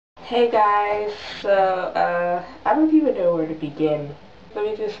Hey guys, I don't even know where to begin. Let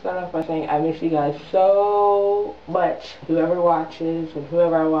me just start off by saying I miss you guys so much, whoever watches and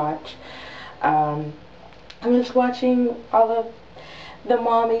whoever I watch. I miss watching all of the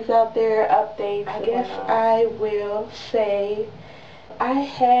mommies out there, updates. I guess I will say I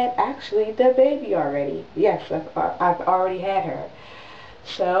had actually the baby already. Yes, I've already had her.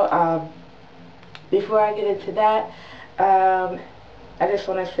 So, before I get into that, I just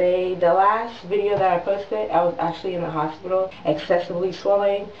want to say the last video that I posted, I was actually in the hospital, excessively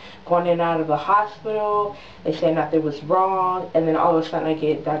swelling, going in and out of the hospital. They said nothing was wrong, and then all of a sudden I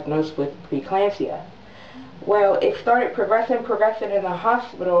get diagnosed with pre-eclampsia. Well, it started progressing in the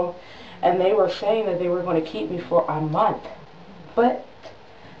hospital, and they were saying that they were going to keep me for a month. But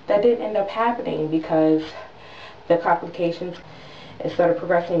that didn't end up happening because the complications, it started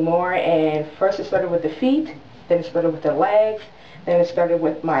progressing more, and first it started with the feet, then it started with the legs, then it started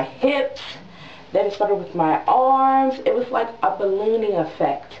with my hips, then it started with my arms. It was like a ballooning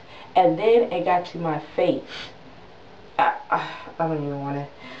effect, and then it got to my face. I don't even want to.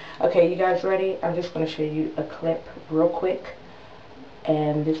 Okay, you guys ready? I'm just going to show you a clip real quick,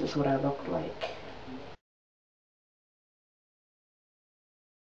 and this is what I look like.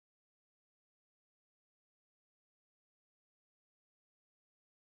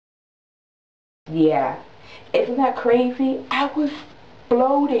 Yeah, isn't that crazy? I was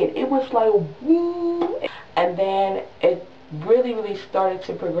bloated. It was like woo, and then it really started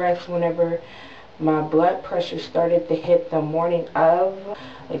to progress whenever my blood pressure started to hit the morning of,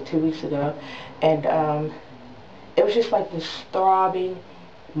 like 2 weeks ago, and it was just like this throbbing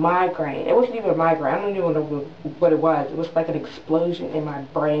migraine. It wasn't even a migraine. I don't even know what it was. It was like an explosion in my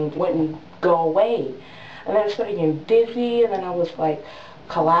brain. It wouldn't go away. And then I started getting dizzy, and then I was like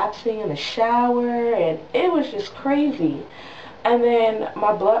collapsing in the shower, and it was just crazy. And then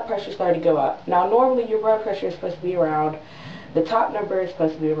my blood pressure started to go up. Now normally your blood pressure is supposed to be around, the top number is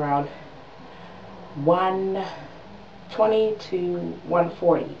supposed to be around 120 to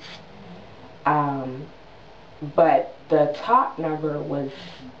 140s. But the top number was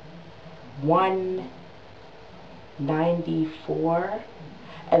 194,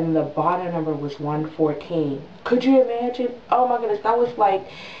 and the bottom number was 114. Could you imagine? Oh my goodness, that was like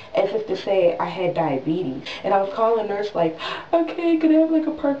as if to say I had diabetes. And I was calling the nurse like, okay, could I have like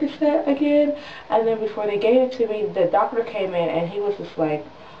a Percocet again? And then before they gave it to me, the doctor came in and he was just like,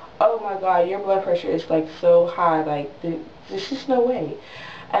 oh my god, your blood pressure is like so high, like there's just no way.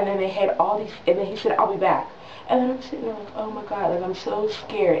 And then they had all these, and then he said, I'll be back. And then I'm sitting there like, oh my god, like I'm so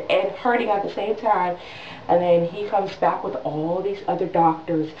scared and hurting at the same time. And then he comes back with all these other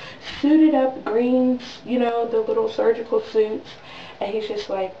doctors, suited up, greens, you know, the little surgical suits. And he's just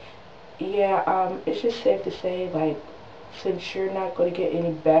like, yeah, it's just safe to say, like, since you're not going to get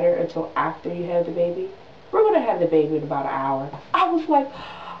any better until after you have the baby, we're going to have the baby in about an hour. I was like,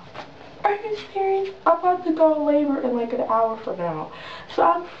 are you serious? I'm about to go labor in like an hour from now. So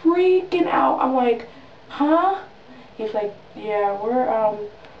I'm freaking out. I'm like, huh? He's like, yeah, we're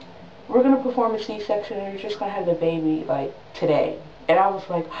gonna perform a C-section and you're just gonna have the baby like today. And I was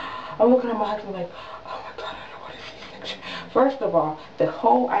like, I'm looking at my husband like, oh my god, I don't want a C-section. First of all, the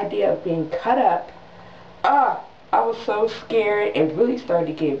whole idea of being cut up, I was so scared. It really started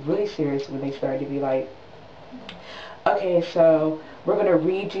to get really serious when they started to be like, okay, so we're going to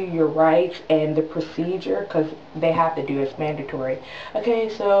read you your rights and the procedure, because they have to do it. It's mandatory. Okay,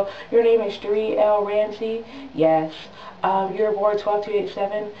 so your name is 3L Ramsey? Yes. You're born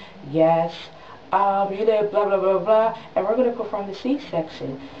 12/2/87? Yes. You live blah blah blah blah, and we're going to perform the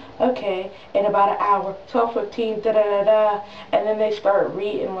C-section. Okay, in about an hour, 12:15, da da da da, and then they start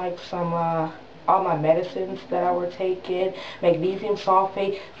reading like some all my medicines that I were taking, magnesium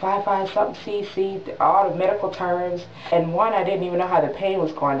sulfate, 5 something cc, all the medical terms. And one, I didn't even know how the pain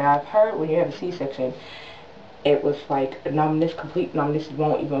was going. Now I've heard when you have a C-section, it was like numbness, complete numbness. You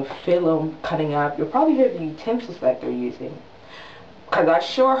won't even feel them cutting up. You'll probably hear the utensils that they're using. Because I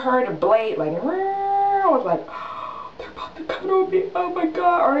sure heard a blade like, I was like, oh, they're about to cut on me. Oh my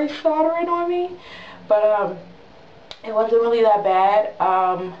god, are they soldering on me? But it wasn't really that bad.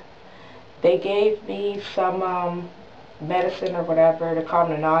 They gave me some medicine or whatever to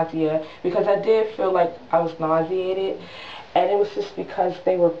calm the nausea, because I did feel like I was nauseated, and it was just because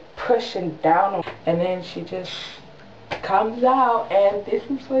they were pushing down on me. And then she just comes out, and this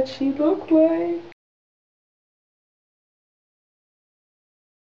is what she looked like.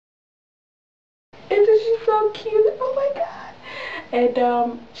 Isn't she so cute? Oh my god. And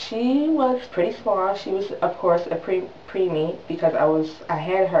she was pretty small. She was, of course, a preemie, because I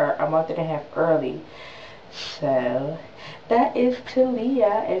had her a month and a half early. So that is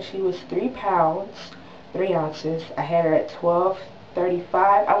Talia, and she was 3 pounds, 3 ounces. I had her at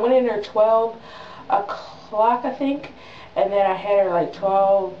 12:35. I went in her 12 o'clock, I think, and then I had her like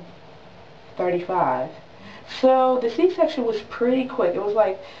 12:35. So the C-section was pretty quick. It was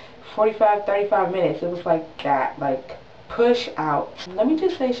like 45, 35 minutes. It was like that, like push out. Let me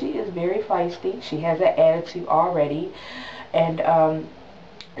just say she is very feisty. She has an attitude already. And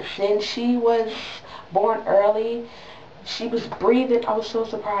since she was born early, she was breathing. I was so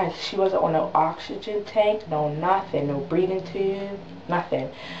surprised. She wasn't on no oxygen tank, no nothing, no breathing tube, nothing.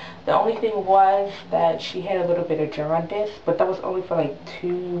 The only thing was that she had a little bit of jaundice, but that was only for like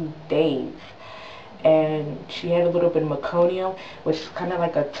 2 days. And she had a little bit of meconium, which is kind of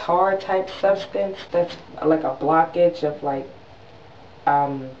like a tar type substance that's like a blockage of like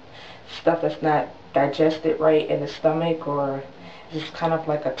stuff that's not digested right in the stomach, or just kind of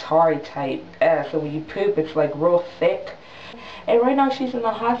like a tarry type. So when you poop, it's like real thick. And right now she's in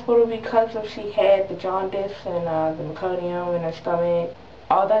the hospital because of she had the jaundice and the meconium in her stomach.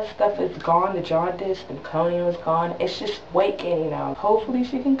 All that stuff is gone. The jaundice, the meconium is gone. It's just weight gaining now. Hopefully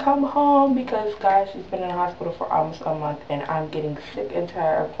she can come home because, guys, she's been in the hospital for almost a month and I'm getting sick and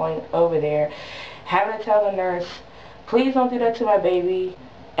tired of going over there, having to tell the nurse, please don't do that to my baby.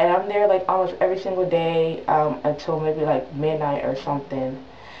 And I'm there like almost every single day until maybe like midnight or something.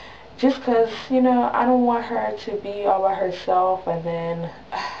 Just because, you know, I don't want her to be all by herself, and then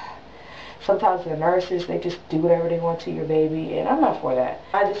sometimes the nurses, they just do whatever they want to your baby, and I'm not for that.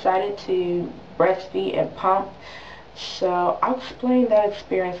 I decided to breastfeed and pump, so I'll explain that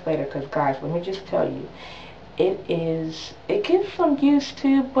experience later, because guys, let me just tell you, it gets some used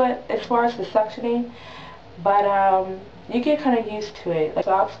to, but as far as the suctioning, but you get kind of used to it.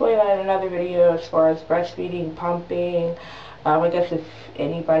 So I'll explain that in another video as far as breastfeeding, pumping. I guess if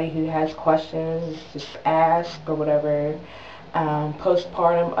anybody who has questions, just ask or whatever.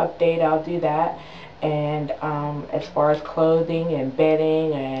 Postpartum update, I'll do that. And as far as clothing and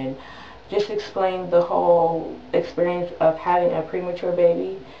bedding, and just explain the whole experience of having a premature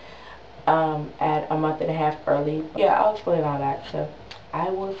baby at a month and a half early. Yeah, I'll explain all that. So I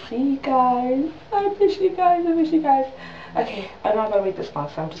will see you guys. I miss you guys. I miss you guys. Okay, I'm not going to make this long,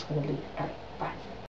 so I'm just going to leave. Alright, bye.